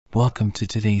Welcome to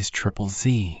today's Triple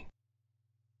Z.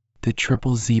 The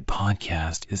Triple Z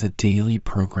podcast is a daily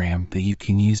program that you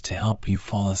can use to help you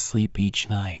fall asleep each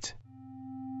night.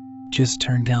 Just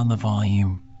turn down the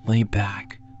volume, lay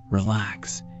back,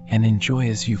 relax, and enjoy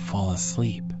as you fall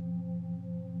asleep.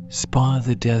 Spawn of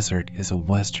the Desert is a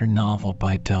Western novel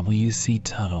by W.C.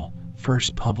 Tuttle,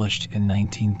 first published in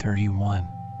 1931.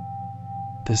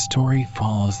 The story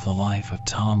follows the life of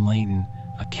Tom Layton,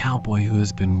 a cowboy who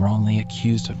has been wrongly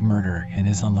accused of murder and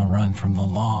is on the run from the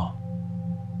law.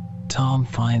 Tom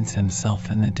finds himself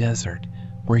in the desert,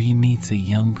 where he meets a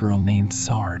young girl named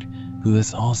Sard, who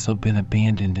has also been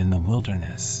abandoned in the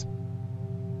wilderness.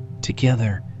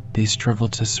 Together, they struggle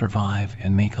to survive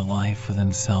and make a life for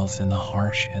themselves in the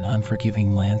harsh and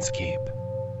unforgiving landscape.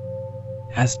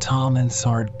 As Tom and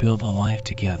Sard build a life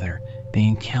together, they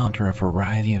encounter a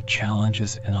variety of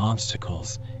challenges and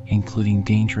obstacles, including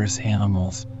dangerous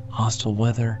animals, hostile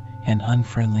weather, and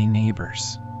unfriendly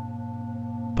neighbors.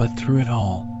 But through it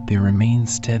all, they remain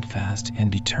steadfast and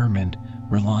determined,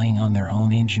 relying on their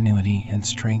own ingenuity and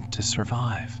strength to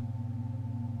survive.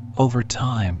 Over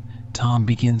time, Tom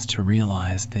begins to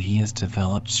realize that he has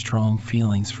developed strong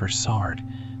feelings for Sard,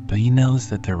 but he knows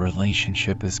that their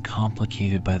relationship is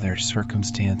complicated by their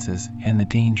circumstances and the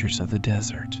dangers of the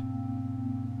desert.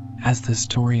 As the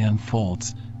story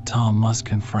unfolds, Tom must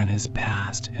confront his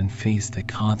past and face the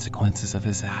consequences of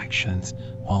his actions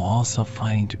while also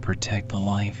fighting to protect the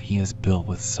life he has built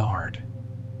with Sard.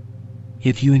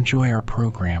 If you enjoy our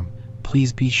program,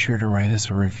 please be sure to write us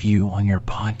a review on your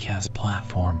podcast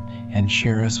platform and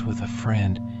share us with a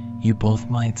friend. You both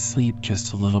might sleep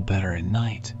just a little better at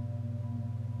night.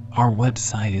 Our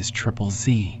website is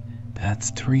ZZZ,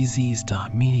 that's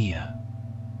 3z's.media.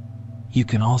 You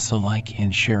can also like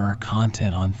and share our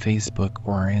content on Facebook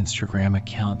or our Instagram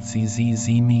account ZZZ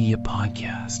Media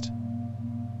Podcast.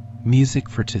 Music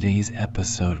for today's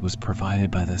episode was provided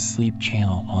by the Sleep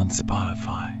Channel on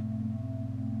Spotify.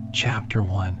 Chapter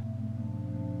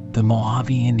 1. The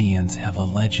Mojave Indians have a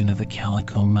legend of the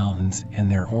Calico Mountains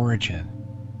and their origin.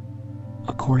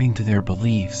 According to their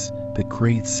beliefs, the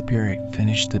Great Spirit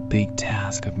finished the big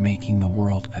task of making the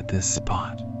world at this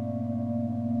spot.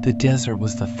 The desert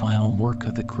was the final work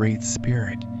of the Great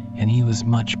Spirit, and he was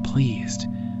much pleased,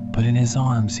 but in his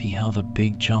arms he held a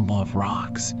big jumble of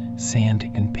rocks, sand,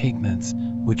 and pigments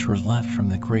which were left from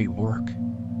the great work.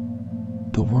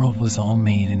 The world was all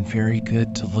made and very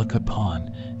good to look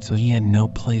upon, so he had no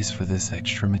place for this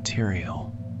extra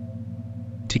material.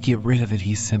 To get rid of it,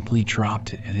 he simply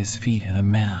dropped it at his feet in a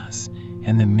mass,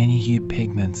 and the many-hued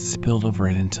pigments spilled over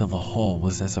it until the whole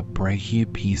was as a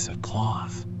bright-hued piece of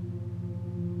cloth.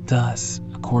 Thus,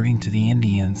 according to the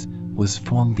Indians, was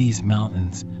formed these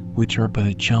mountains, which are but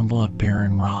a jumble of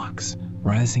barren rocks,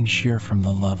 rising sheer from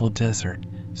the level desert,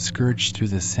 scourged through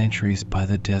the centuries by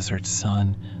the desert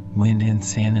sun, wind, and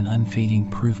sand, an unfading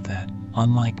proof that,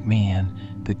 unlike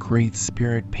man, the Great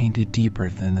Spirit painted deeper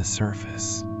than the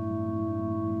surface.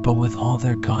 But with all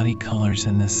their gaudy colors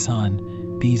in the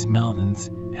sun, these mountains,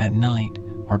 at night,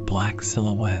 are black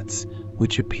silhouettes,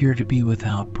 which appear to be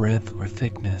without breadth or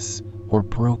thickness, or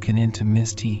broken into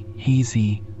misty,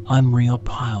 hazy, unreal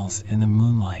piles in the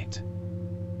moonlight.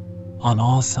 On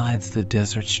all sides the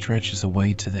desert stretches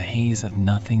away to the haze of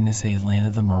nothingness, a land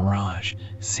of the mirage,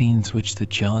 scenes which the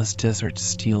jealous desert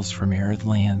steals from arid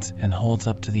lands and holds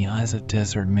up to the eyes of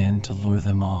desert men to lure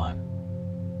them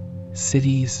on.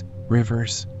 Cities,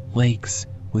 rivers, lakes,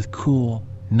 with cool,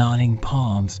 nodding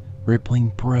palms,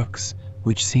 rippling brooks,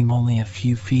 which seem only a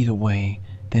few feet away,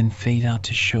 then fade out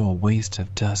to show a waste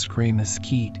of dust-gray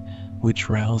mesquite, which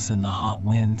rattles in the hot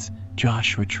winds,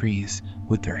 Joshua trees,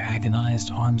 with their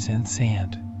agonized arms and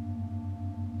sand.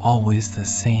 Always the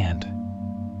sand.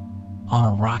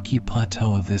 On a rocky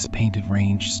plateau of this painted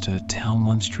range stood a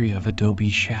town street of adobe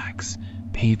shacks,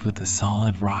 paved with the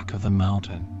solid rock of the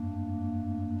mountain.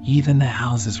 Even the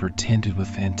houses were tinted with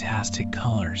fantastic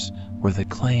colors, where the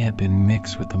clay had been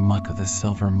mixed with the muck of the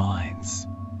silver mines.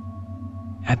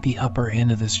 At the upper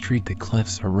end of the street, the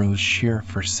cliffs arose sheer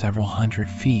for several hundred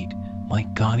feet,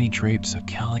 like gaudy drapes of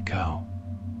calico.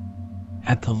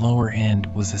 At the lower end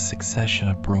was a succession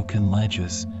of broken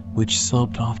ledges, which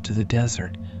sloped off to the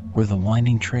desert, where the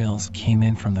winding trails came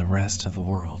in from the rest of the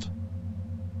world.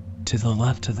 To the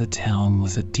left of the town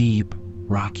was a deep,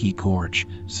 rocky gorge,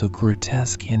 so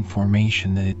grotesque in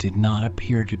formation that it did not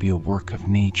appear to be a work of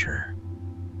nature.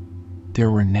 There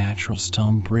were natural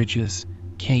stone bridges,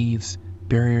 caves,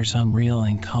 barriers unreal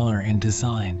in color and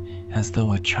design, as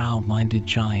though a child-minded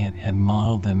giant had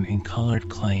modeled them in colored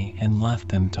clay and left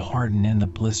them to harden in the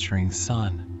blistering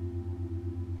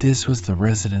sun. This was the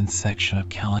residence section of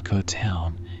Calico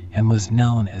Town, and was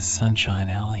known as Sunshine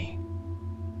Alley.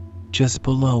 Just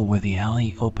below where the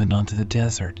alley opened onto the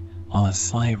desert, on a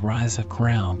slight rise of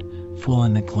ground, full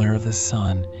in the glare of the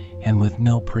sun, and with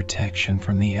no protection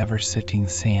from the ever-sifting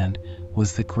sand,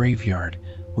 was the graveyard,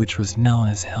 which was known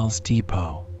as Hell's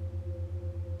Depot.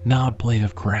 Not a blade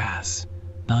of grass,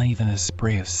 not even a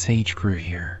spray of sage grew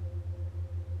here.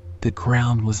 The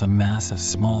ground was a mass of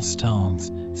small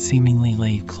stones, seemingly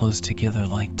laid close together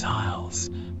like tiles,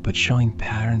 but showing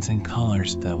patterns and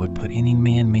colors that would put any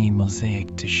man-made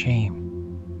mosaic to shame.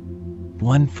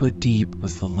 1 foot deep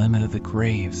was the limit of the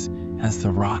graves, as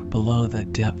the rock below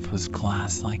that depth was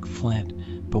glass like flint,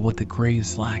 but what the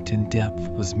graves lacked in depth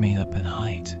was made up in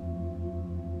height.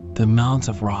 The mounds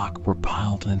of rock were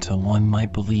piled until one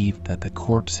might believe that the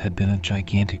corpse had been of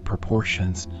gigantic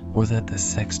proportions, or that the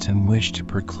sexton wished to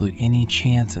preclude any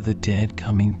chance of the dead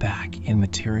coming back in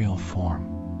material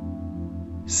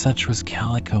form. Such was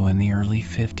Calico in the early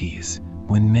 50s,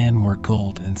 when men were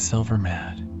gold and silver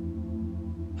mad.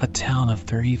 A town of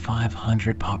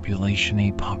 3,500 population,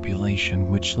 a population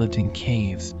which lived in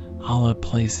caves, hollowed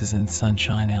places in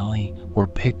Sunshine Alley, or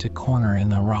picked a corner in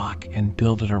the rock and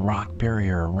builded a rock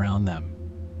barrier around them.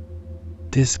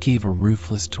 This gave a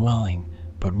roofless dwelling,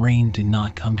 but rain did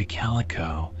not come to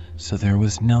Calico, so there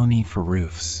was no need for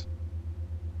roofs.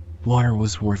 Water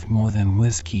was worth more than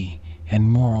whiskey,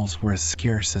 and morals were as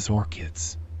scarce as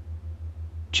orchids.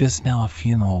 Just now a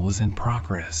funeral was in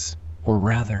progress, or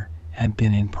rather, had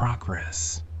been in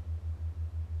progress.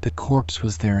 The corpse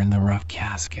was there in the rough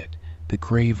casket, the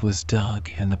grave was dug,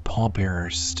 and the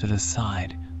pallbearers stood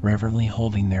aside, reverently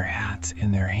holding their hats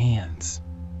in their hands.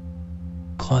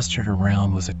 Clustered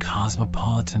around was a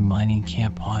cosmopolitan mining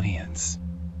camp audience.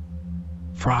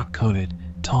 Frock-coated,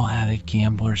 tall-hatted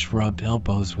gamblers rubbed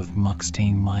elbows with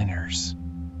muck-stained miners.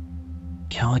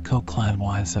 Calico-clad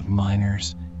wives of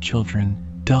miners,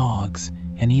 children, dogs,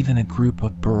 and even a group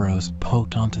of burros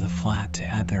poked onto the flat to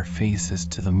add their faces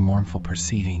to the mournful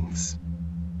proceedings.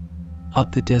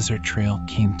 Up the desert trail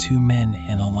came 2 men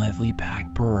and a lightly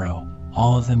packed burro,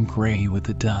 all of them gray with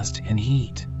the dust and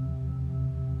heat.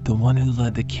 The one who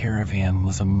led the caravan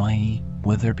was a mighty,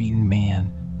 weather-beaten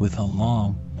man with a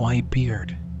long, white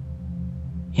beard.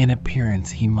 In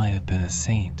appearance he might have been a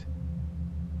saint.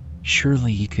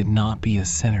 Surely he could not be a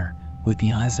sinner, with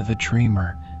the eyes of a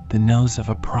dreamer, the nose of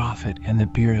a prophet, and the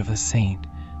beard of a saint,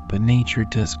 but nature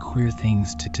does queer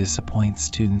things to disappoint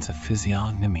students of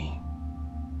physiognomy.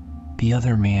 The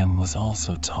other man was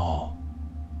also tall.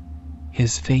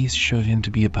 His face showed him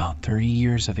to be about 30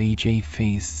 years of age, a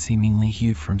face seemingly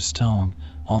hewed from stone,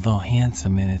 although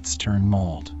handsome in its stern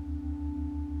mold.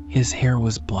 His hair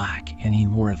was black, and he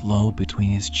wore it low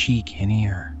between his cheek and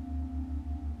ear.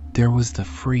 There was the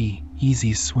free,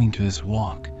 easy swing to his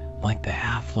walk, like the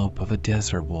half-lope of a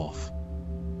desert wolf.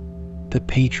 The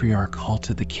patriarch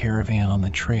halted the caravan on the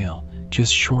trail,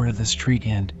 just short of the street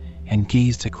end, and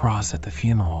gazed across at the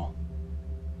funeral.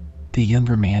 The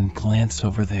younger man glanced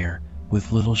over there,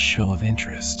 with little show of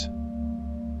interest.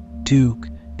 "Duke,"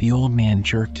 the old man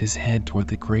jerked his head toward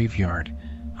the graveyard,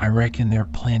 "I reckon they're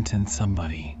plantin'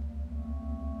 somebody.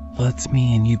 Let's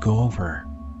me and you go over."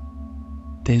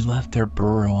 They left their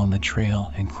burro on the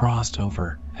trail and crossed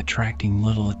over, attracting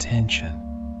little attention.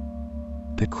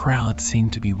 The crowd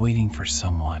seemed to be waiting for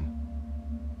someone.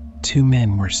 2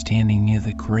 men were standing near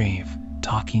the grave,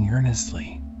 talking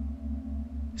earnestly.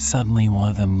 Suddenly one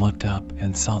of them looked up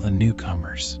and saw the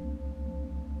newcomers.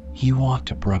 He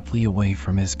walked abruptly away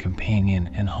from his companion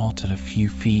and halted a few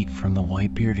feet from the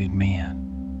white-bearded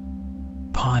man.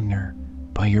 "Podner,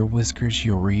 by your whiskers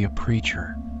you're a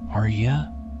preacher, are ya?"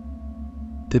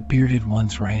 The bearded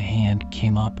one's right hand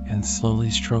came up and slowly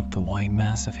stroked the white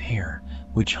mass of hair,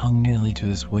 which hung nearly to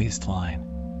his waistline.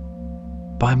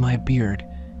 "By my beard,"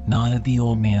 nodded the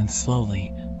old man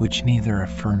slowly, which neither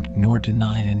affirmed nor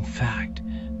denied in fact,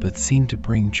 but seemed to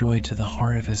bring joy to the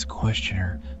heart of his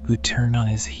questioner, who turned on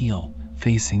his heel,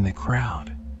 facing the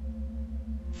crowd.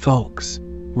 "Folks,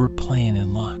 we're playin'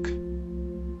 in luck.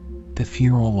 The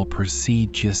funeral will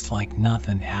proceed just like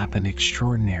nothing happened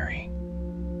extraordinary."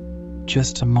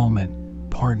 "Just a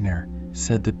moment, partner,"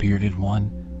 said the bearded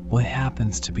one. "What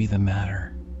happens to be the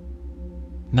matter?"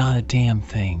 "Not a damn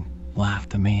thing,"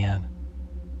 laughed the man.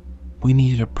 "We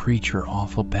needed a preacher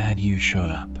awful bad. You showed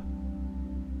up.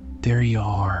 There you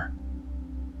are.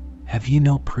 Have you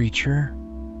no preacher?"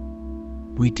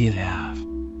 "We did have."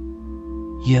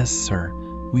 "Yes, sir.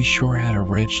 We sure had a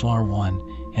regular one,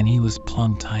 and he was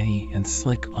plumb tidy and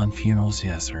slick on funerals,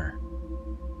 yes, sir.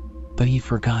 But he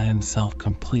forgot himself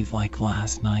complete like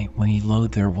last night when he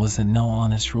load there wasn't no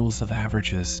honest rules of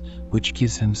averages, which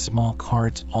gives him small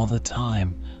cards all the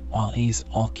time, while ace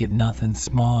all get nothing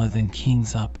smaller than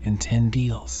kings up in 10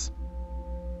 deals.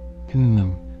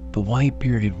 The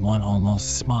white-bearded one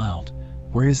almost smiled.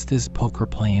 Where's this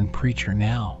poker-playing preacher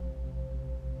now?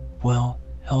 Well,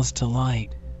 hell's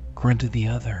delight, grunted the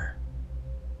other.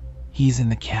 He's in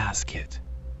the casket.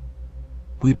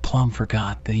 We plumb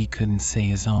forgot that he couldn't say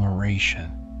his own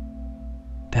oration.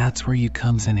 That's where you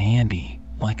comes in handy,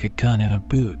 like a gun in a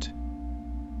boot.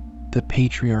 The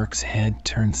patriarch's head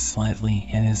turned slightly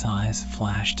and his eyes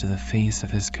flashed to the face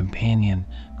of his companion,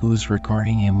 who was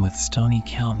regarding him with stony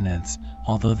countenance,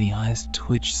 although the eyes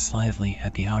twitched slightly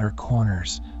at the outer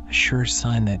corners, a sure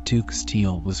sign that Duke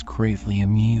Steele was greatly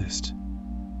amused.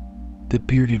 The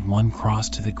bearded one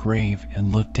crossed to the grave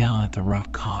and looked down at the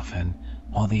rough coffin,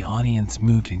 while the audience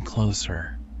moved in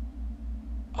closer.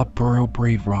 A burro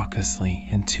brayed raucously,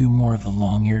 and 2 more of the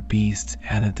long-eared beasts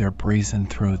added their brazen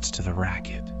throats to the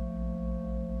racket.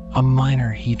 A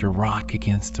miner heaved a rock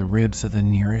against the ribs of the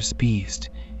nearest beast,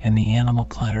 and the animal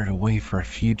clattered away for a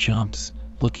few jumps,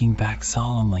 looking back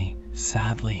solemnly,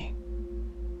 sadly.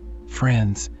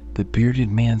 Friends, the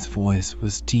bearded man's voice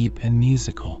was deep and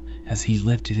musical as he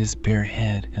lifted his bare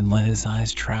head and let his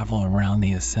eyes travel around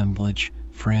the assemblage.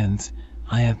 Friends,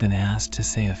 I have been asked to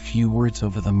say a few words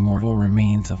over the mortal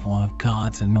remains of one of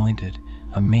God's anointed,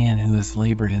 a man who has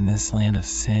labored in this land of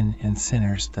sin and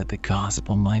sinners that the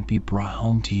gospel might be brought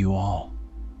home to you all.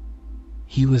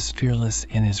 He was fearless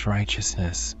in his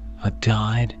righteousness, a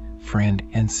dyed friend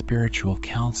and spiritual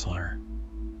counselor.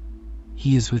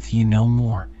 He is with you no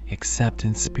more, except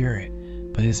in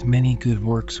spirit, but his many good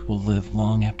works will live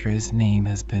long after his name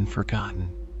has been forgotten.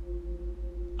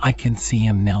 I can see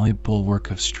him now, a bulwark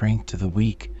of strength to the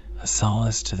weak, a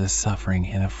solace to the suffering,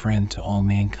 and a friend to all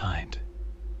mankind.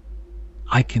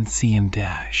 I can see him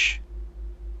dash.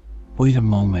 Wait a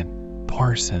moment,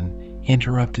 parson,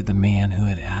 interrupted the man who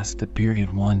had asked the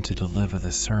bearded one to deliver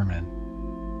the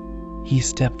sermon. He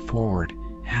stepped forward,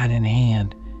 hat in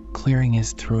hand, clearing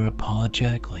his throat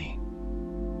apologetically.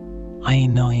 I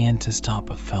ain't no hand to stop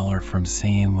a feller from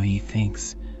saying what he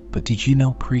thinks, but did you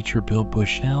know Preacher Bill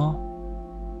Bushnell?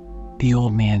 The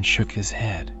old man shook his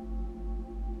head.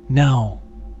 No,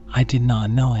 I did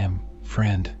not know him,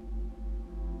 friend.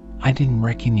 I didn't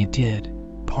reckon you did,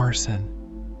 parson.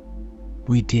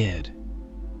 We did.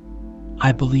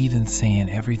 I believe in saying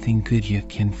everything good you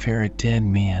can for a dead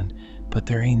man, but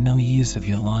there ain't no use of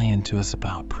you lying to us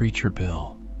about Preacher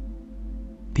Bill.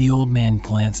 The old man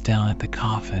glanced down at the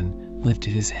coffin,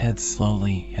 lifted his head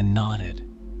slowly, and nodded.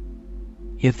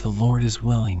 If the Lord is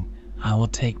willing, I will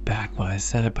take back what I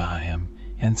said about him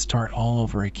and start all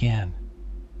over again.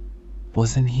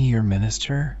 Wasn't he your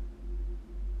minister?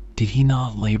 Did he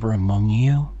not labor among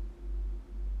you?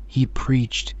 He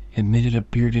preached, admitted a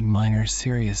bearded miner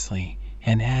seriously,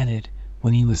 and added,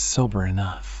 when he was sober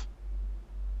enough.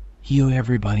 He owed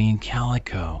everybody in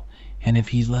Calico, and if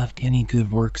he left any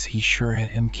good works he sure had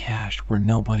him cached where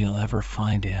nobody'll ever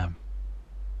find him.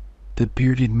 The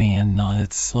bearded man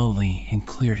nodded slowly and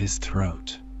cleared his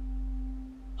throat.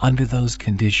 Under those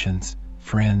conditions,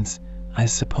 friends, I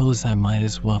suppose I might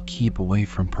as well keep away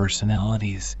from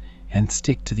personalities and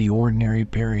stick to the ordinary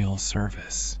burial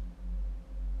service.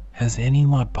 Has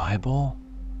anyone a Bible?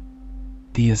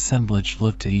 The assemblage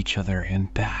looked at each other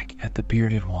and back at the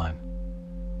bearded one.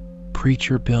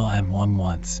 Preacher Bill had one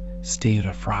once, stated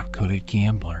a frock-coated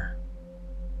gambler.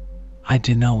 I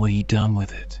dunno what he done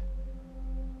with it.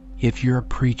 If you're a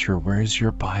preacher, where's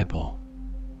your Bible?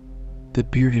 The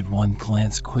bearded one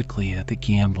glanced quickly at the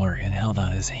gambler and held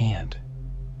out his hand.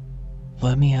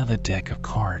 Let me have a deck of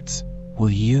cards, will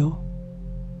you?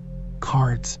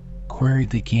 Cards? Queried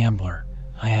the gambler.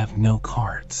 I have no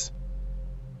cards.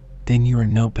 Then you are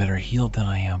no better healed than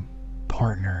I am,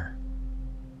 partner.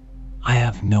 I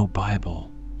have no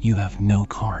Bible, you have no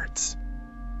cards.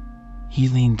 He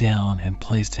leaned down and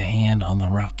placed a hand on the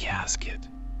rough casket.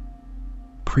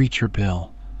 Preacher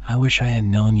Bill, I wish I had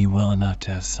known you well enough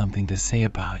to have something to say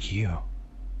about you.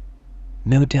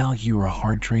 No doubt you were a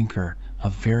hard drinker,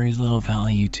 of very little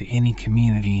value to any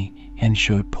community, and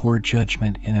showed poor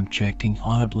judgment in objecting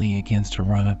audibly against a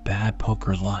run of bad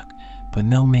poker luck, but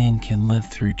no man can live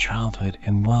through childhood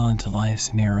and well into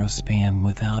life's narrow span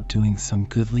without doing some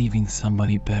good, leaving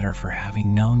somebody better for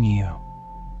having known you.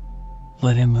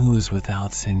 Let him who is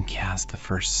without sin cast the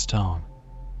first stone.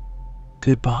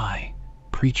 Goodbye,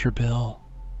 Preacher Bill.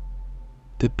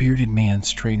 The bearded man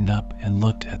straightened up and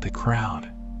looked at the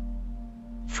crowd.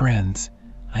 Friends,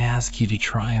 I ask you to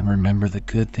try and remember the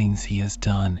good things he has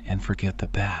done and forget the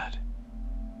bad.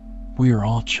 We are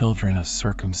all children of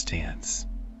circumstance.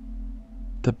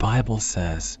 The Bible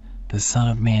says, the Son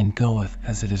of Man goeth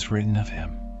as it is written of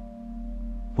him.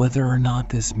 Whether or not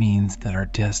this means that our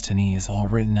destiny is all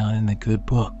written out in the good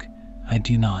book, I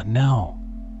do not know.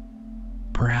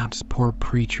 Perhaps poor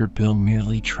Preacher Bill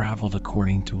merely traveled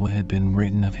according to what had been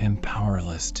written of him,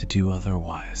 powerless to do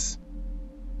otherwise.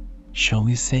 Shall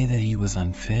we say that he was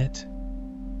unfit?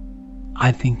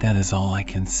 I think that is all I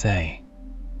can say.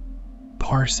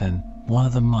 Parson, one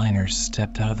of the miners,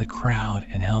 stepped out of the crowd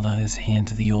and held out his hand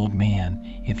to the old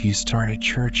man. If you start a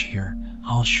church here,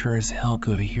 I'll sure as hell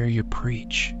go to hear you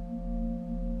preach.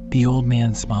 The old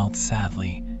man smiled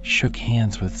sadly, shook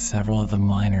hands with several of the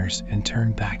miners, and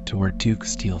turned back to where Duke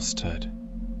Steele stood.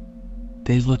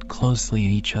 They looked closely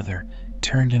at each other,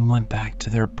 turned and went back to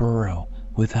their burrow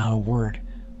without a word,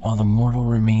 while the mortal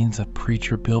remains of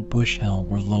Preacher Bill Bushnell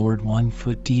were lowered 1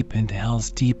 foot deep into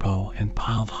Hell's Depot and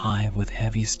piled high with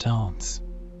heavy stones.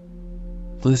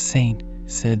 "Le Saint,"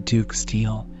 said Duke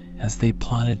Steele, as they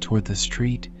plodded toward the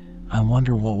street, "I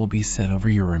wonder what will be said over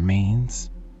your remains?"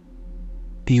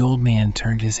 The old man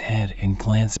turned his head and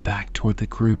glanced back toward the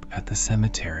group at the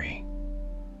cemetery.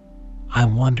 "I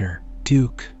wonder,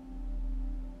 Duke.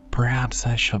 Perhaps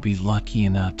I shall be lucky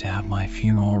enough to have my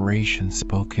funeral oration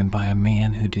spoken by a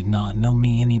man who did not know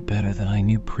me any better than I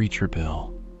knew Preacher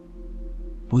Bill.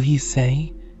 Will he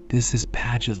say, 'This is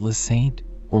Paget Le Saint,'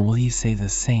 or will he say 'the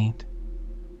Saint'?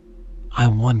 I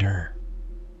wonder.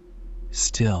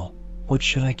 Still, what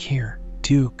should I care,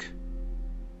 Duke?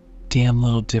 Damn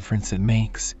little difference it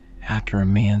makes, after a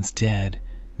man's dead,"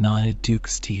 nodded Duke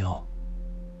Steele.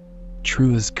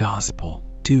 "True as gospel,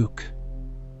 Duke.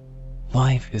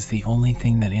 Life is the only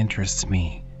thing that interests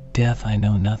me. Death I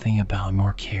know nothing about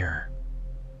nor care."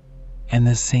 And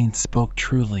the Saint spoke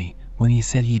truly when he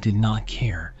said he did not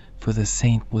care, for the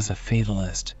Saint was a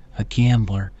fatalist, a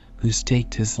gambler who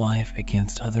staked his life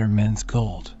against other men's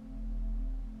gold.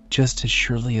 Just as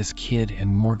surely as Kidd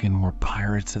and Morgan were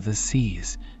pirates of the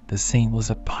seas, the Saint was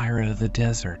a pirate of the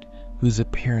desert, whose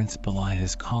appearance belied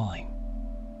his calling.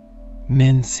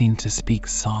 Men seemed to speak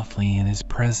softly in his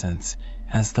presence,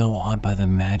 as though awed by the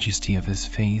majesty of his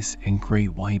face and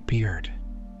great white beard.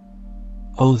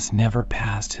 Oaths never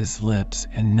passed his lips,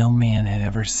 and no man had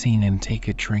ever seen him take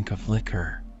a drink of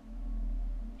liquor.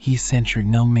 He censured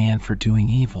no man for doing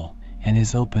evil, and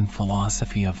his open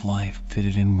philosophy of life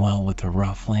fitted in well with the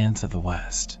rough lands of the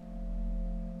West.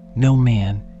 No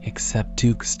man, except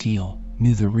Duke Steele,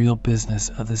 knew the real business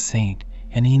of the Saint,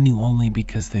 and he knew only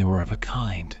because they were of a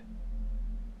kind.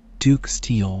 Duke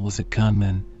Steele was a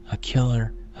gunman, a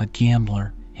killer, a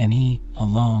gambler, and he,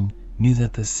 alone, knew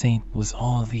that the Saint was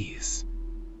all of these.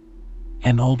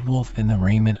 An old wolf in the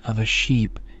raiment of a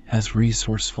sheep, as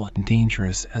resourceful and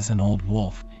dangerous as an old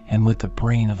wolf, and with the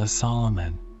brain of a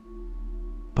Solomon.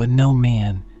 But no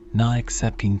man, not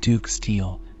excepting Duke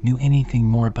Steele, knew anything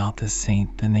more about the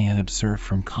Saint than they had observed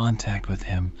from contact with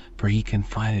him, for he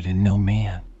confided in no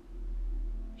man.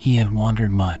 He had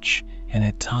wandered much, and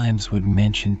at times would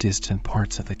mention distant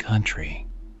parts of the country.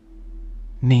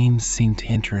 Names seemed to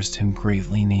interest him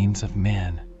greatly, names of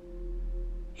men.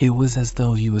 It was as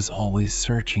though he was always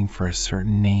searching for a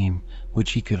certain name,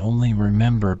 which he could only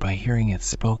remember by hearing it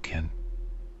spoken.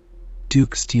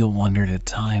 Duke Steele wondered at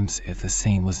times if the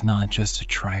Saint was not just a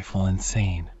trifle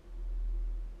insane.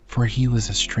 For he was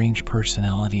a strange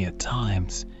personality at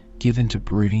times, given to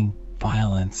brooding,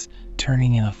 violence,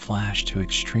 turning in a flash to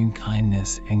extreme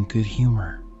kindness and good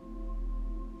humor.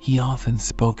 He often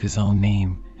spoke his own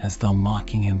name, as though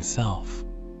mocking himself.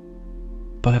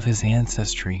 But of his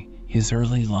ancestry, his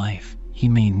early life, he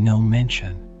made no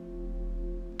mention.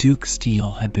 Duke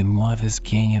Steele had been one of his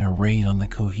gang in a raid on the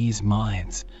Cohees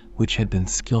mines, which had been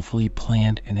skillfully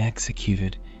planned and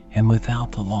executed, and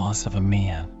without the loss of a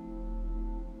man.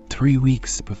 3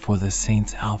 weeks before the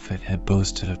Saint's outfit had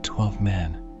boasted of 12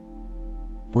 men.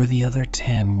 Where the other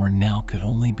 10 were now could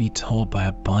only be told by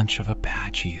a bunch of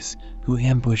Apaches who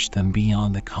ambushed them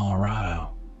beyond the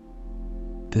Colorado.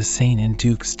 The Saint and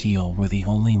Duke Steele were the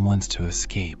only ones to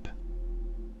escape.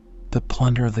 The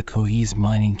plunder of the Cohees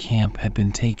mining camp had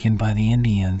been taken by the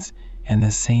Indians, and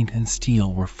the Saint and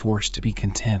Steele were forced to be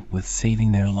content with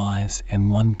saving their lives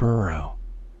and one burro.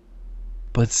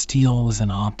 But Steele was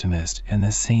an optimist, and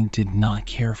the Saint did not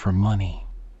care for money.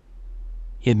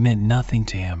 It meant nothing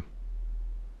to him.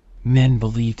 Men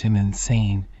believed him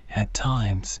insane, at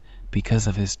times, because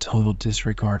of his total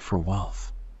disregard for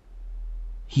wealth.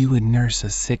 He would nurse a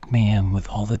sick man with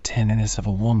all the tenderness of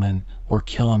a woman, or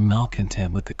kill a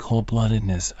malcontent with the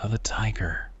cold-bloodedness of a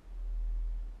tiger.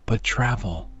 But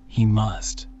travel, he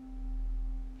must.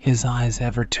 His eyes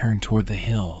ever turned toward the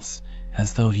hills,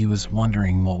 as though he was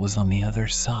wondering what was on the other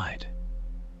side.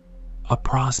 A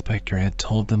prospector had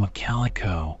told them of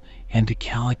Calico, and to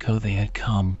Calico they had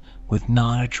come, with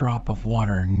not a drop of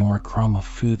water nor a crumb of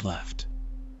food left.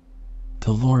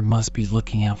 "The Lord must be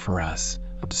looking out for us,"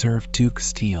 observed Duke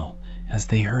Steele as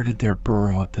they herded their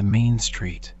burro up the main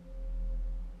street.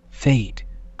 "Fate,"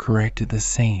 corrected the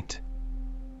saint.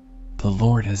 "The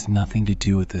Lord has nothing to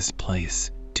do with this place,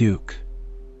 Duke.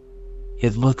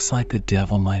 It looks like the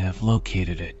devil might have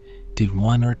located it, did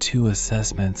one or two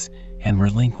assessments, and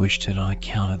relinquished it on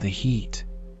account of the heat."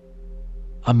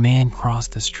 A man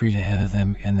crossed the street ahead of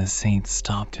them, and the saint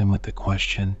stopped him with the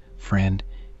question, "Friend,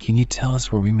 can you tell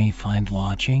us where we may find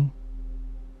lodging?"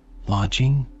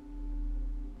 "Lodging?"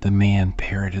 The man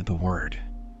parroted the word.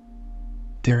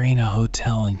 "There ain't a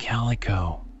hotel in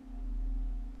Calico.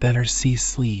 Better see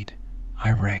Sleet,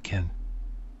 I reckon.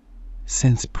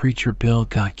 Since Preacher Bill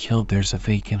got killed, there's a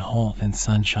vacant hole in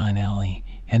Sunshine Alley,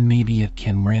 and maybe you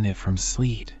can rent it from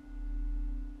Sleet."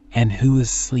 "And who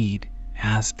is Sleet?"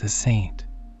 asked the saint.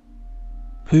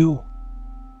 "Who?"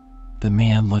 The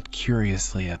man looked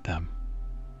curiously at them.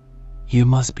 "You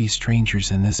must be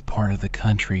strangers in this part of the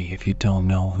country if you don't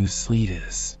know who Sleet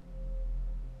is.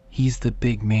 He's the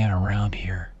big man around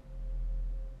here.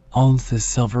 Owns the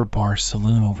Silver Bar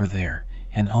Saloon over there,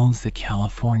 and owns the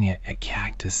California at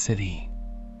Cactus City.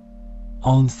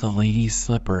 Owns the Lady's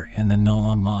Slipper and the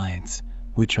NOLA Mines,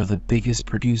 which are the biggest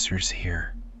producers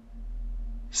here.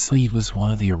 Sleet was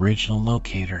one of the original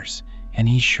locators, and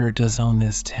he sure does own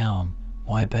this town,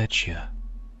 why betcha."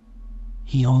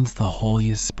 "He owns the hole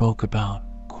you spoke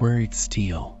about?" queried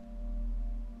Steele.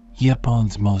 "Yep,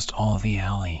 owns most all of the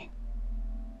alley.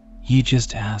 You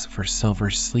just ask for Silver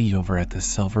Sleet over at the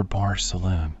Silver Bar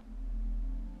Saloon."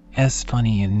 "'S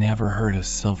funny you never heard of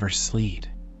Silver Sleet."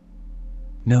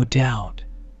 "No doubt,"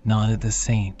 nodded the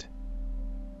saint.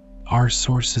 "Our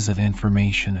sources of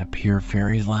information appear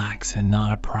very lax in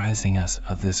not apprising us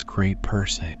of this great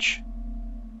personage.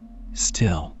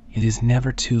 Still, it is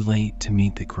never too late to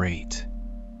meet the great."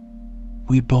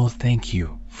 "We both thank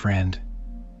you, friend."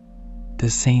 The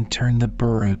saint turned the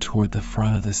burro toward the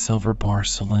front of the Silver Bar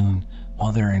Saloon,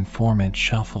 while their informant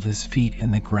shuffled his feet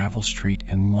in the gravel street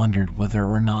and wondered whether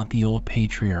or not the old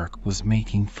patriarch was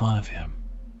making fun of him.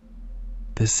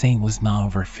 The saint was not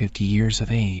over 50 years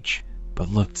of age, but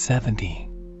looked 70.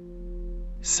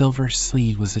 Silver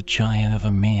Sleet was a giant of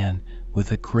a man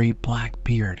with a great black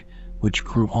beard, which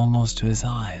grew almost to his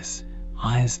eyes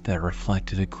that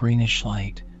reflected a greenish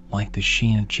light like the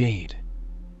sheen of jade.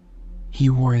 He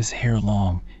wore his hair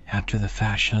long, after the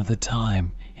fashion of the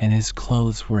time, and his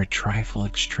clothes were a trifle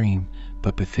extreme,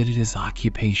 but befitted his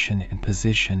occupation and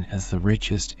position as the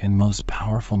richest and most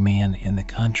powerful man in the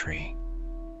country.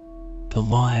 The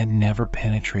law had never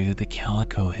penetrated the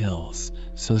Calico Hills,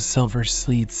 so Silver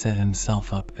Sleet set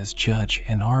himself up as judge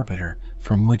and arbiter,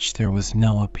 from which there was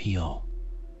no appeal.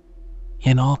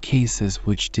 In all cases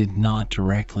which did not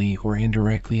directly or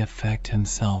indirectly affect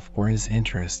himself or his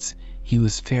interests, he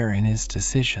was fair in his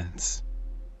decisions.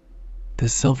 The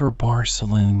Silver Bar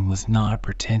Saloon was not a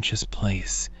pretentious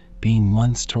place, being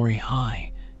 1 story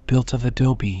high, built of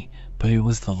adobe, but it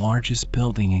was the largest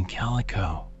building in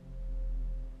Calico.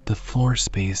 The floor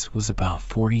space was about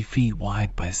 40 feet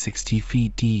wide by 60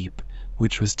 feet deep,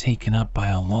 which was taken up by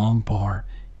a long bar,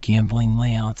 gambling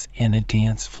layouts, and a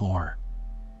dance floor.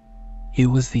 It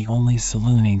was the only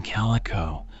saloon in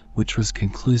Calico, which was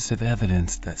conclusive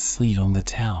evidence that Sleet owned the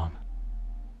town.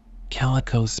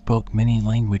 Calico spoke many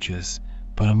languages,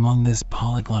 but among this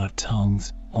polyglot of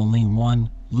tongues, only one,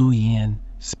 Luyan,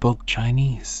 spoke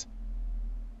Chinese.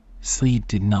 Sleet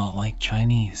did not like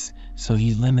Chinese, so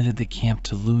he limited the camp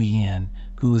to Luyan,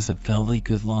 who was a very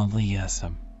good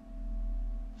liaison.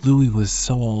 Louis was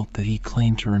so old that he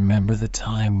claimed to remember the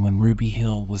time when Ruby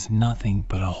Hill was nothing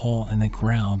but a hole in the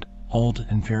ground, old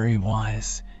and very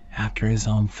wise, after his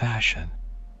own fashion.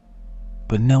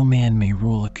 But no man may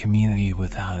rule a community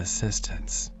without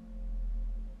assistance.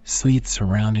 Sleet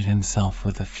surrounded himself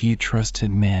with a few trusted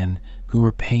men who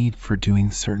were paid for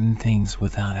doing certain things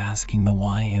without asking the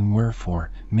why and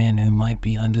wherefore, men who might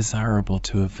be undesirable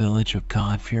to a village of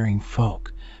God-fearing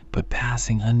folk, but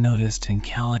passing unnoticed in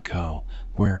Calico,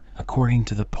 where, according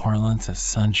to the parlance of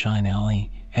Sunshine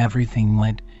Alley, everything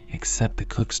went except the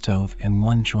cook stove and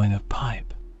one joint of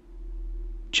pipe.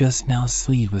 Just now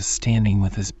Sleet was standing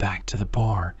with his back to the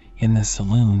bar in the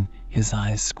saloon, his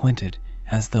eyes squinted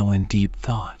as though in deep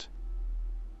thought.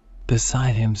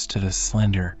 Beside him stood a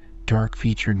slender,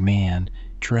 dark-featured man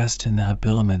dressed in the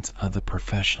habiliments of the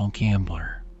professional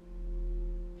gambler.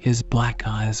 His black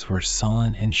eyes were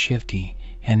sullen and shifty,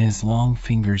 and his long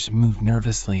fingers moved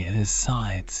nervously at his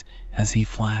sides as he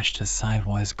flashed a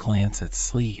sidewise glance at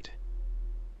Sleet.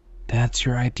 "That's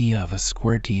your idea of a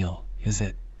square deal, is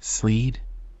it, Sleet?"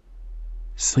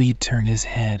 Sleed turned his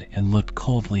head and looked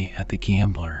coldly at the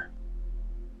gambler.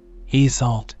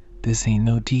 Assault, this ain't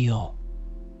no deal.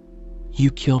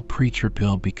 You killed Preacher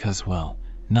Bill because, well,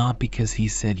 not because he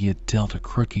said you dealt a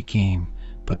crooked game,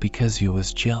 but because you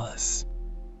was jealous.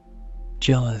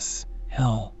 Jealous,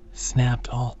 hell, snapped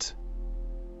Alt.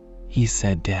 He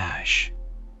said dash.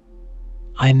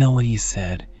 I know what he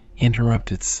said,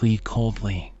 interrupted Sleed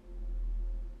coldly.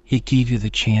 He gave you the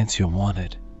chance you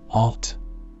wanted, Alt.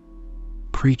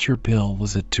 Preacher Bill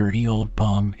was a dirty old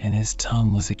bum and his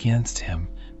tongue was against him,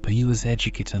 but he was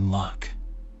educated in luck.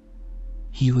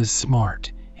 He was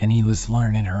smart and he was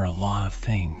learning her a lot of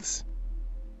things.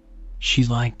 She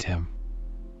liked him.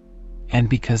 And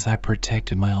because I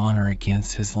protected my honor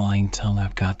against his lying tongue,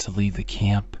 I've got to leave the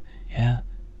camp,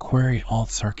 queried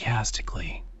Alt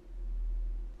sarcastically.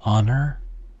 Honor?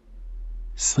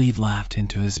 Sleed laughed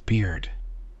into his beard.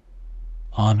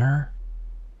 Honor?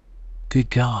 Good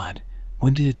God,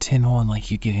 when did a tin one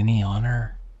like you get any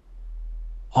honor?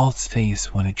 Alt's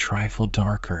face went a trifle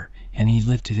darker, and he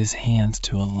lifted his hands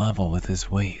to a level with his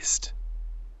waist.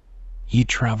 You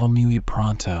travel muy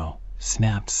pronto,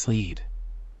 snapped Sleed.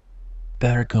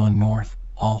 Better go north,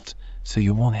 Alt, so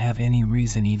you won't have any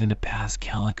reason even to pass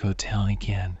Calico town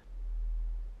again.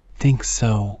 Think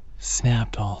so,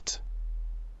 snapped Alt.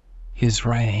 His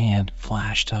right hand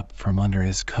flashed up from under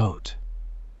his coat.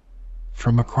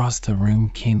 From across the room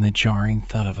came the jarring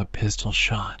thud of a pistol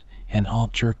shot, and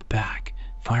Alt jerked back,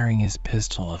 firing his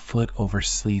pistol a foot over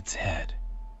Sleed's head.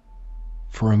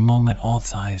 For a moment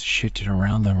Alt's eyes shifted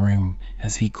around the room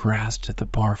as he grasped at the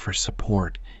bar for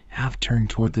support, half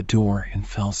turned toward the door and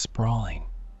fell sprawling.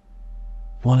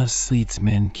 One of Sleed's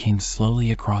men came slowly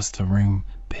across the room,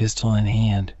 pistol in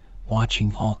hand,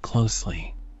 watching Alt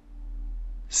closely.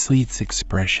 Sleed's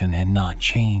expression had not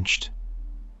changed.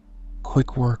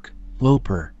 Quick work,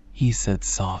 Wilbur, he said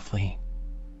softly.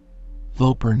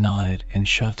 Wilbur nodded and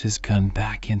shoved his gun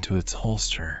back into its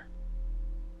holster.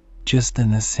 Just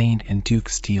then the Saint and Duke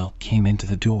Steele came into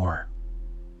the door.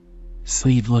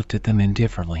 Sleed looked at them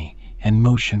indifferently and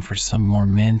motioned for some more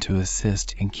men to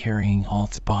assist in carrying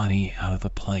Alt's body out of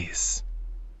the place.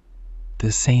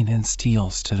 The Saint and Steele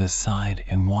stood aside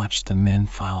and watched the men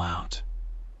file out.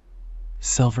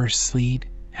 Silver Sleed?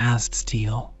 Asked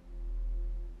Steele.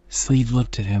 Sleed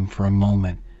looked at him for a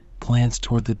moment, glanced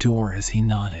toward the door as he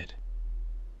nodded.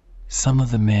 Some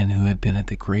of the men who had been at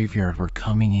the graveyard were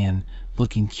coming in,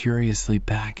 looking curiously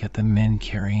back at the men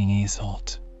carrying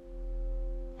Assault.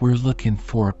 We're looking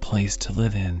for a place to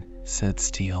live in, said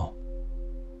Steele.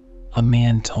 A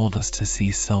man told us to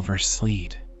see Silver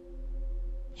Sleed.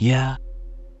 Yeah?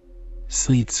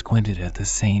 Sleed squinted at the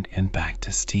Saint and back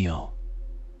to Steele.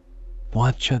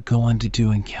 What ya going to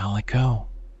do in Calico?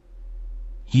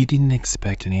 You didn't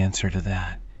expect an answer to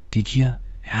that, did ya?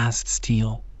 Asked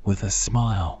Steele with a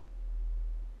smile.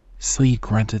 Sleed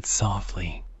grunted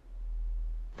softly.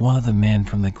 One of the men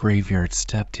from the graveyard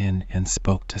stepped in and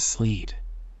spoke to Sleed.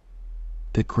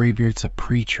 The graveyard's a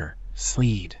preacher,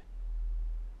 Sleed.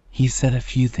 He said a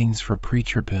few things for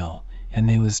Preacher Bill, and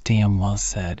they was damn well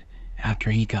said after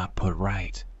he got put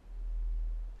right.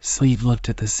 Sleed looked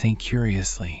at the Saint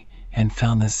curiously and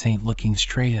found the Saint looking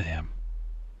straight at him.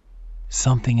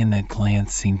 Something in that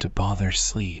glance seemed to bother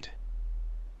Sleed.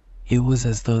 It was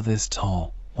as though this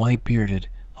tall, white-bearded,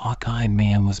 hawk-eyed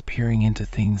man was peering into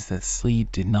things that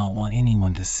Sleed did not want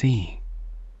anyone to see.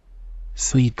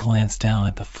 Sleed glanced down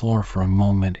at the floor for a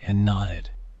moment and nodded.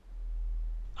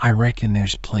 I reckon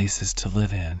there's places to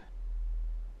live in.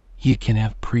 You can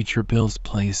have Preacher Bill's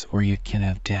place or you can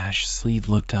have Dash. Sleed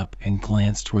looked up and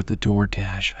glanced toward the door.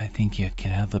 Dash, I think you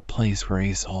can have the place where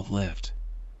Assault lived.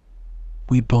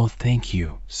 We both thank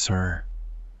you, sir.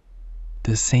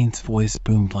 The Saint's voice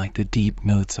boomed like the deep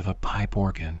notes of a pipe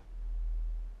organ.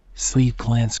 Sleed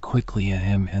glanced quickly at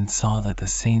him and saw that the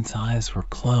Saint's eyes were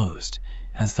closed,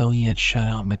 as though he had shut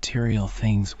out material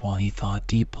things while he thought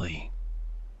deeply.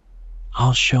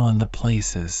 I'll show him the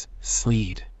places,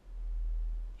 Sleed.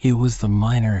 It was the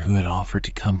miner who had offered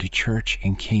to come to church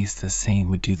in case the Saint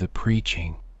would do the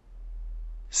preaching.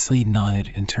 Sleed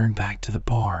nodded and turned back to the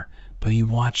bar, but he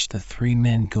watched the three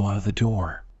men go out of the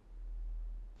door.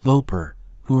 Wilbur,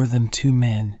 who are them two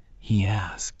men? He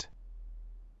asked.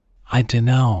 I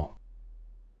dunno.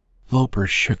 Wilbur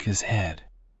shook his head.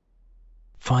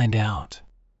 Find out.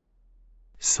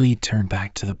 Sleed turned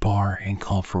back to the bar and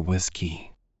called for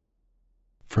whiskey.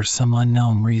 For some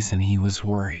unknown reason he was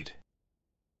worried.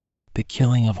 The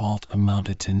killing of Alt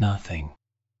amounted to nothing.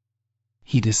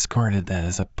 He discarded that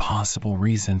as a possible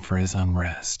reason for his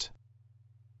unrest.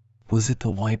 Was it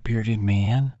the white-bearded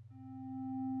man?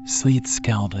 Sleet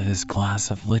scowled at his glass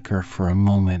of liquor for a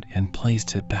moment and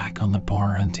placed it back on the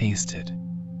bar untasted.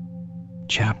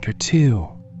 Chapter 2.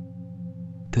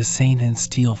 The Saint and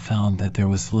Steele found that there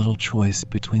was little choice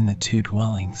between the two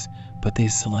dwellings, but they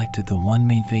selected the one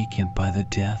made vacant by the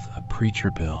death of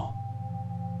Preacher Bill.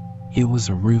 It was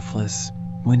a roofless,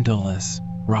 windowless,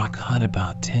 rock hut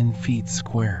about 10 feet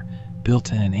square,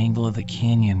 built in an angle of the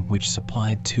canyon which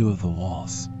supplied 2 of the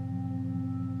walls.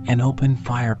 An open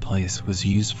fireplace was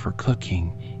used for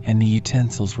cooking, and the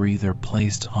utensils were either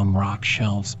placed on rock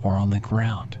shelves or on the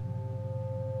ground.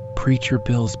 Preacher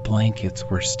Bill's blankets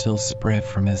were still spread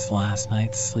from his last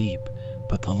night's sleep,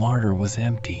 but the larder was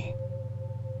empty.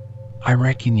 "I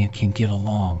reckon you can get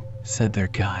along," said their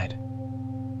guide.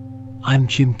 "I'm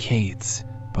Jim Cates,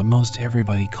 but most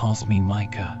everybody calls me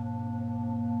Micah.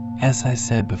 As I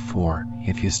said before,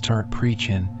 if you start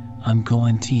preaching, I'm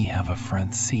going to have a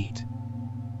front seat."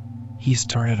 He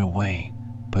started away,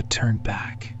 but turned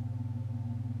back.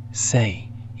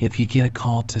 "Say, if you get a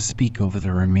call to speak over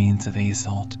the remains of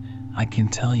Assault, I can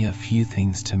tell you a few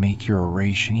things to make your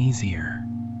oration easier."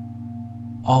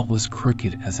 Alt was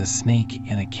crooked as a snake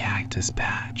in a cactus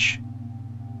patch.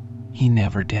 He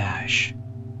never dash.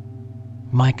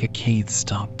 Micah Cates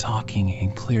stopped talking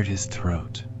and cleared his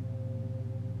throat.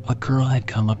 A girl had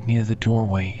come up near the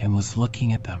doorway and was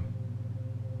looking at them.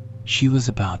 She was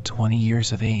about 20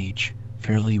 years of age,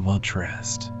 fairly well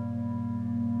dressed.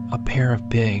 A pair of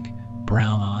big,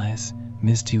 brown eyes,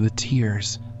 misty with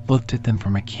tears, looked at them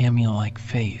from a cameo-like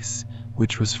face,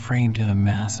 which was framed in a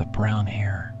mass of brown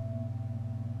hair.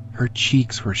 Her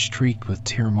cheeks were streaked with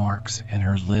tear marks and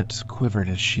her lips quivered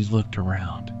as she looked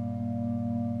around.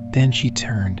 Then she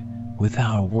turned,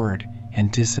 without a word,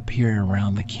 and disappeared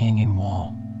around the canyon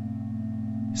wall.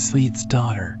 "Sleet's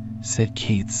daughter," said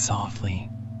Cates softly.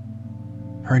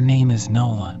 "Her name is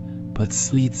Nola, but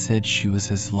Sleet said she was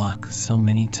his Luck so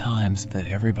many times that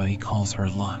everybody calls her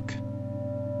Luck."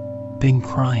 "Been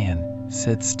crying,"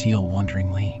 said Steele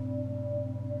wonderingly.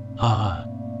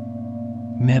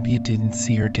 Meb you didn't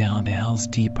see her down to Hell's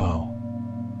Depot."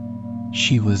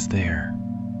 "She was there.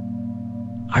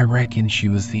 I reckon she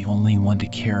was the only one to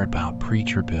care about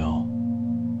Preacher Bill.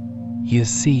 You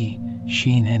see,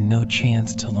 she ain't had no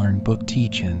chance to learn book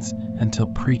teachings until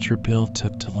Preacher Bill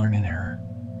took to learning her.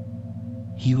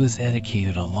 He was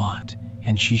educated a lot,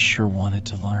 and she sure wanted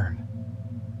to learn."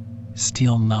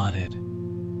 Steele nodded.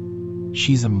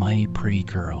 "She's a mighty pretty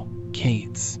girl,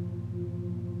 Cates."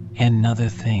 "And another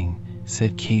thing,"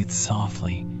 said Cates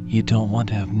softly, "you don't want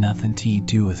to have nothing to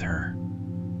do with her.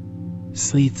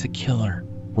 Sleet's a killer,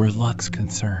 where Luck's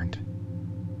concerned.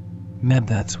 Meb,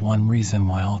 that's one reason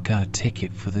why I'll got a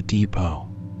ticket for the depot.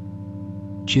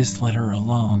 Just let her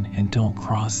alone and don't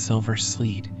cross Silver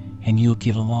Sleet, and you'll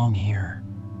get along here.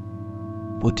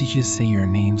 What did you say your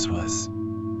names was?"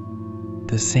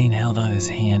 The Saint held out his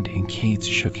hand and Cates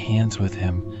shook hands with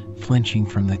him, flinching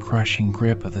from the crushing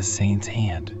grip of the Saint's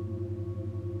hand.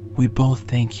 "We both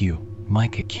thank you,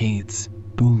 Micah Cates,"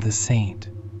 boomed the Saint.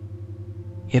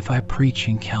 "If I preach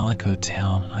in Calico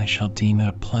Town, I shall deem it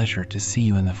a pleasure to see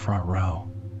you in the front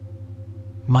row."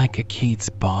 Micah Cates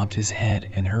bobbed his head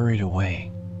and hurried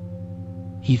away.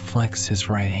 He flexed his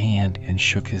right hand and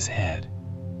shook his head.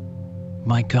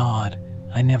 "My God,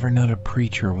 I never knowed a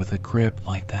preacher with a grip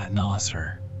like that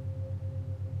nosser.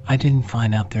 I didn't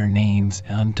find out their names,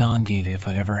 and I'm dongate if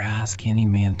I'd ever ask any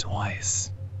man twice."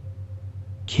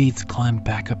 Cates climbed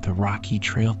back up the rocky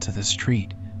trail to the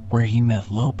street, where he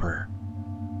met Loper.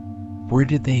 "Where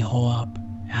did they hole up?"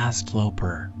 asked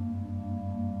Loper.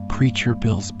 "Preacher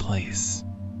Bill's place."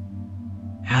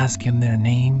 "Ask him their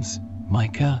names,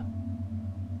 Micah?"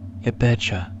 "You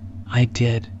betcha, I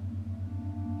did."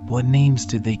 "What names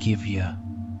did they give you?"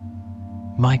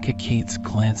 Micah Cates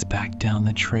glanced back down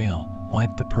the trail,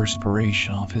 wiped the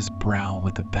perspiration off his brow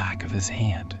with the back of his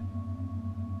hand.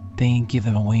 "They ain't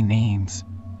giving away names,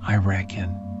 I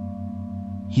reckon."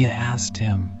 "You asked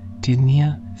him, didn't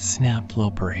you?" snapped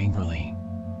Loper angrily.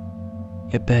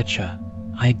 "You betcha,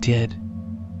 I did."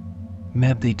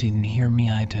 "Meb they didn't hear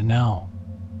me, I dunno."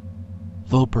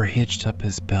 Loper hitched up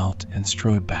his belt and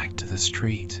strode back to the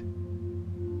street.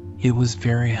 It was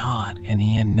very hot and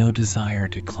he had no desire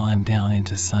to climb down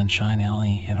into Sunshine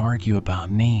Alley and argue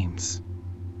about names.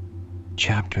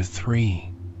 Chapter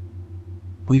 3.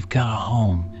 "We've got a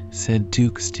home," said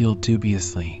Duke Steele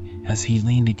dubiously as he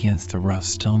leaned against the rough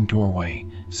stone doorway,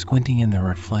 squinting in the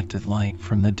reflected light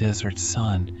from the desert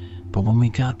sun, but when we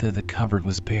got there the cupboard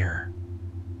was bare.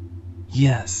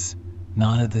 "Yes,"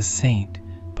 nodded the Saint,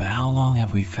 "but how long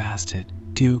have we fasted,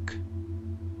 Duke?"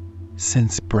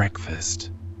 "Since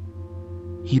breakfast."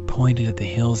 He pointed at the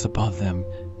hills above them,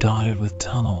 dotted with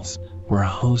tunnels where a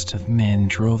host of men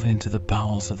drove into the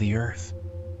bowels of the earth.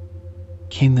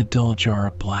 Came the dull jar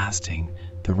of blasting,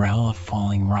 the rattle of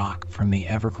falling rock from the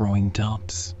ever-growing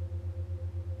dumps.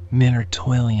 Men are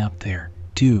toiling up there,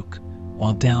 Duke,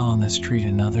 while down on the street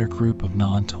another group of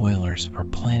non-toilers are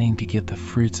planning to get the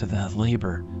fruits of that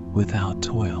labor without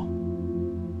toil.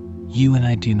 You and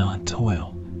I do not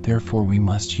toil, therefore we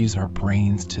must use our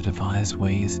brains to devise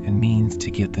ways and means to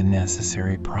get the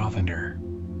necessary provender.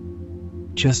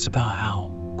 Just about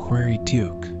how? Queried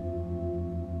Duke.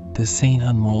 The saint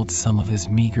unrolled some of his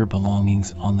meager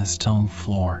belongings on the stone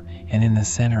floor, and in the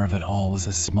center of it all was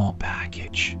a small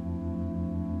package.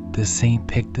 The saint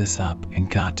picked this up and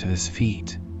got to his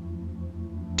feet.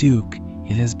 Duke,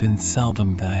 it has been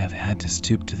seldom that I have had to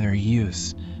stoop to their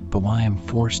use, but when I am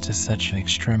forced to such an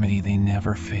extremity they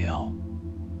never fail.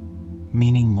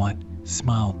 Meaning what?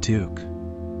 Smiled Duke.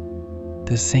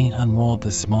 The saint unrolled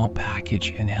the small package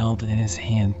and held in his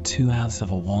hand 2 halves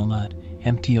of a walnut,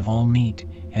 empty of all meat,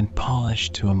 and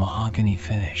polished to a mahogany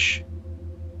finish.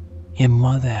 In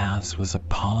one of the halves was a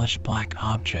polished black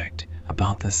object,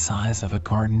 about the size of a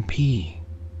garden pea.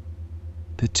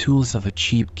 The tools of a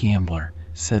cheap gambler,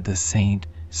 said the saint,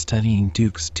 studying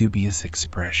Duke's dubious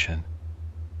expression.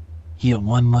 Yet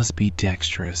one must be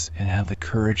dexterous and have the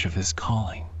courage of his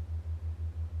calling.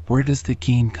 Where does the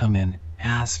game come in?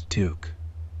 Asked Duke.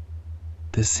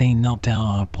 The saint knelt down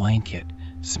on a blanket,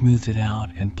 smoothed it out,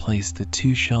 and placed the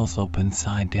 2 shells open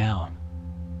side down.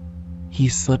 He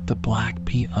slipped the black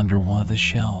pea under one of the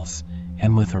shells,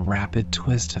 and with a rapid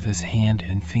twist of his hand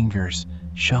and fingers,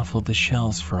 shuffled the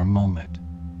shells for a moment.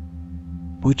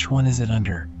 Which one is it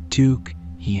under, Duke?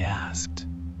 He asked.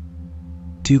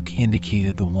 Duke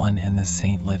indicated the one, and the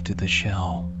saint lifted the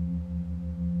shell.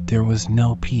 There was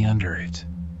no pea under it.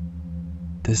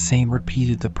 The saint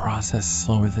repeated the process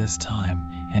slower this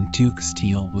time, and Duke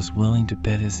Steele was willing to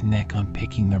bet his neck on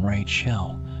picking the right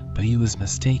shell, but he was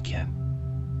mistaken.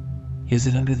 Is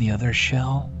it under the other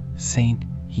shell, Saint?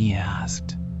 He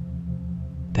asked.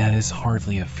 That is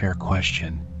hardly a fair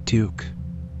question, Duke.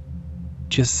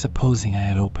 Just supposing I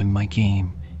had opened my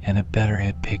game and a bettor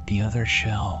had picked the other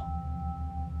shell.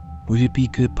 Would it be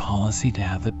good policy to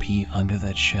have the pea under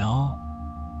that shell?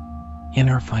 In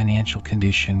our financial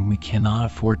condition, we cannot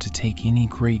afford to take any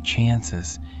great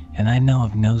chances, and I know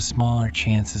of no smaller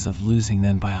chances of losing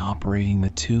than by operating the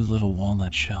 2 little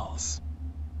walnut shells.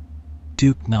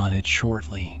 Duke nodded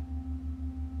shortly.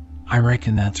 I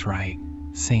reckon that's right,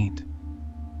 Saint.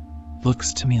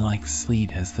 Looks to me like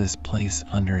Sleet has this place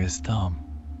under his thumb.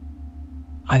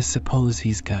 I suppose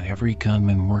he's got every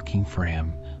gunman working for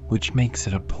him, which makes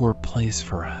it a poor place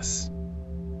for us.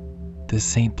 The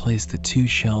saint placed the 2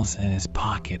 shells in his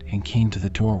pocket and came to the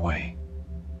doorway.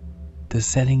 The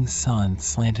setting sun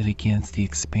slanted against the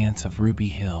expanse of Ruby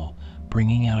Hill,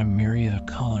 bringing out a myriad of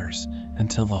colors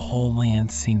until the whole land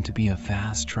seemed to be a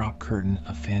vast drop curtain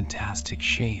of fantastic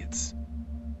shades.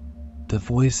 The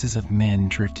voices of men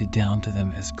drifted down to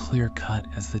them as clear-cut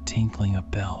as the tinkling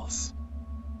of bells.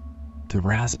 The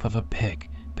rasp of a pick,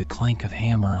 the clank of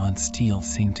hammer on steel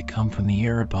seemed to come from the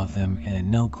air above them and at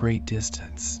no great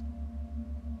distance.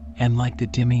 And like the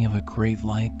dimming of a great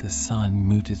light, the sun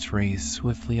moved its rays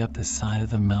swiftly up the side of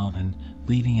the mountain,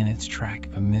 leaving in its track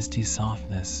a misty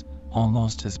softness,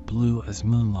 almost as blue as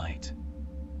moonlight.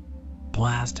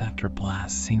 Blast after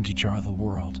blast seemed to jar the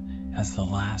world as the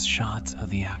last shots of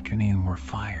the afternoon were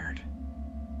fired.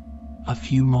 A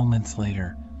few moments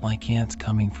later, like ants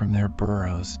coming from their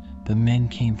burrows, the men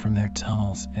came from their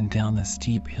tunnels and down the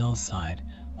steep hillside,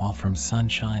 while from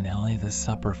Sunshine Alley the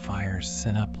supper fires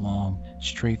sent up long,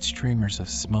 straight streamers of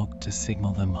smoke to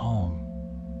signal them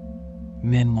home.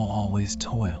 Men will always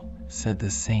toil, said the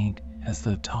saint, as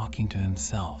though talking to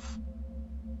himself.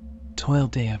 Toil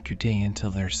day after day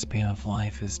until their span of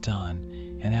life is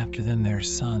done, and after them their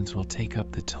sons will take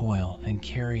up the toil and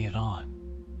carry it on.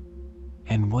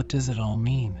 And what does it all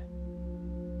mean?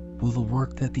 Will the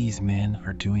work that these men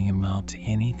are doing amount to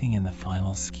anything in the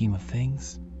final scheme of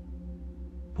things?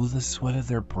 Will the sweat of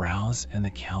their brows and the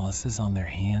calluses on their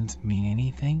hands mean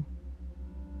anything?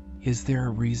 Is there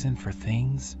a reason for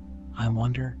things, I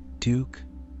wonder, Duke?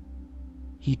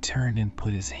 He turned and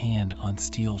put his hand on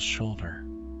Steele's shoulder.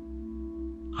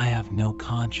 I have no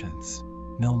conscience,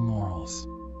 no morals.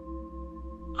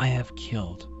 I have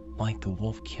killed, like the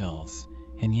wolf kills,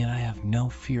 and yet I have no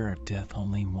fear of death,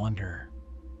 only wonder.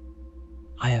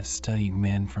 I have studied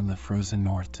men from the frozen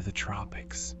north to the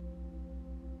tropics.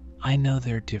 I know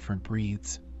their different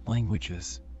breeds,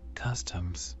 languages,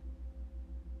 customs.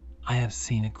 I have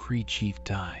seen a Cree chief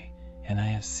die, and I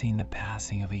have seen the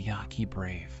passing of a Yaqui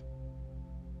brave.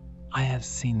 I have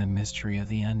seen the mystery of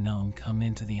the unknown come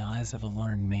into the eyes of a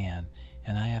learned man,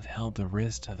 and I have held the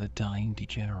wrist of a dying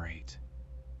degenerate.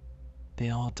 They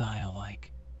all die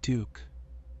alike, Duke.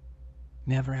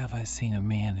 Never have I seen a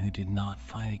man who did not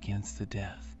fight against the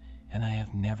death, and I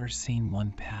have never seen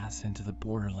one pass into the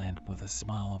borderland with a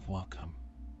smile of welcome.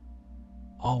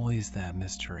 Always that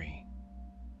mystery.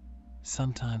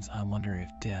 Sometimes I wonder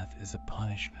if death is a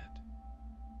punishment.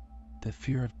 The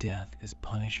fear of death is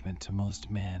punishment to most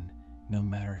men, no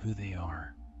matter who they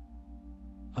are.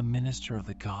 A minister of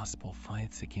the gospel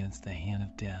fights against the hand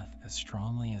of death as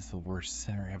strongly as the worst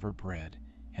sinner ever bred.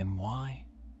 And why?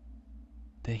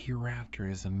 The hereafter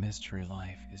is a mystery.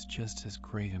 Life is just as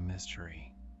great a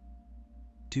mystery.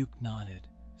 Duke nodded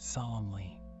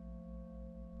solemnly.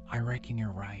 I reckon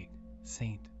you're right,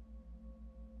 Saint.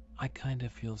 I kind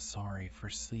of feel sorry for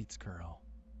Sleet's girl.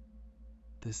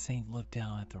 The Saint looked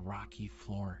down at the rocky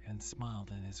floor and smiled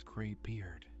in his gray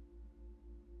beard.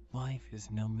 Life is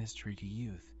no mystery to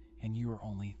youth, and you are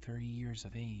only 30 years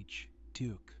of age,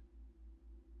 Duke.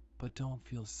 But don't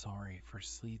feel sorry for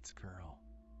Sleet's girl.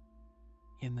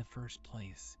 In the first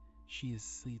place, she is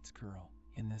Sleet's girl.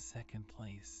 In the second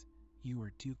place, you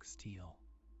are Duke Steele.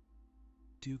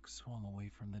 Duke swung away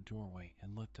from the doorway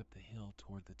and looked up the hill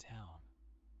toward the town.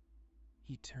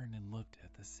 He turned and looked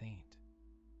at the Saint.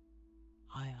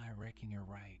 I reckon you're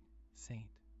right, Saint.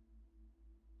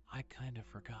 I kind of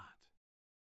forgot.